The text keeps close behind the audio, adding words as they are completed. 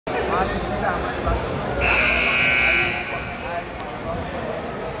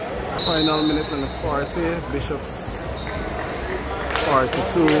Final minute and 40. Bishops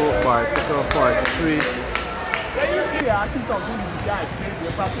 42, Bartica 43.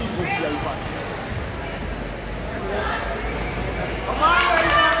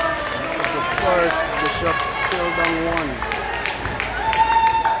 This is the first. Bishops still down 1.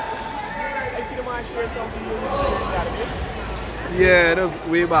 Yeah, that was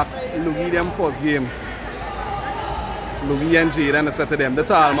way back. Louis them first game. Louis and Jade and I said to them, the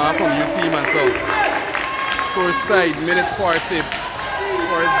tall man from UP man, so score tied, minute 40.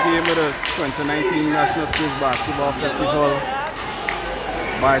 First game of the 2019 National Schools Basketball Festival.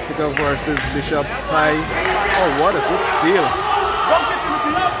 Bartica versus Bishops High. Oh, what a good steal.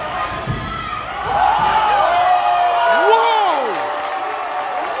 Whoa!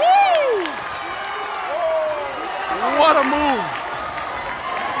 Woo! What a move!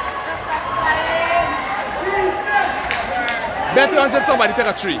 Bet 100 somebody take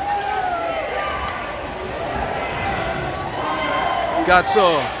a 3. Got to.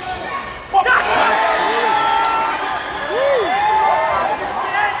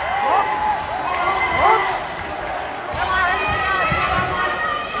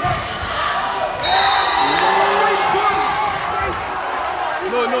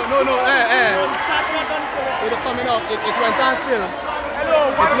 No. It was coming out. It went down still.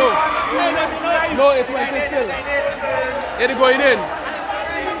 No, it went in still. It is going in.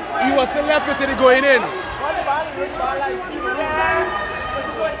 He was still left with it going in.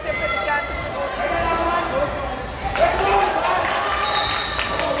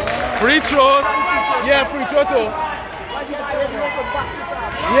 Free throw. Yeah, free throw too.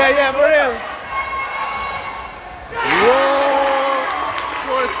 Yeah, for real. Whoa.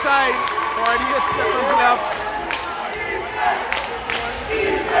 Score's tied. 48 seconds left.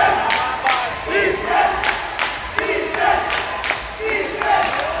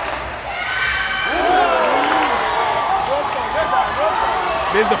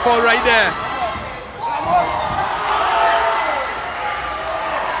 There's the foul right there.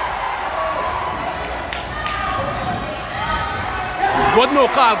 Good no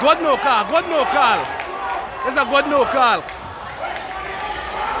call. It's a good no call.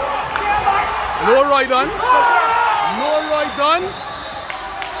 No Roy done.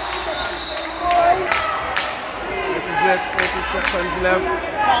 This is it, 30 seconds left.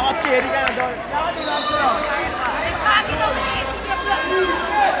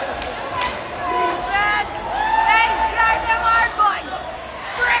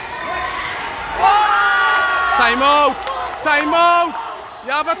 Timeout!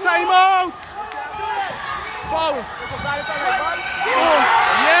 You have a timeout! Foul!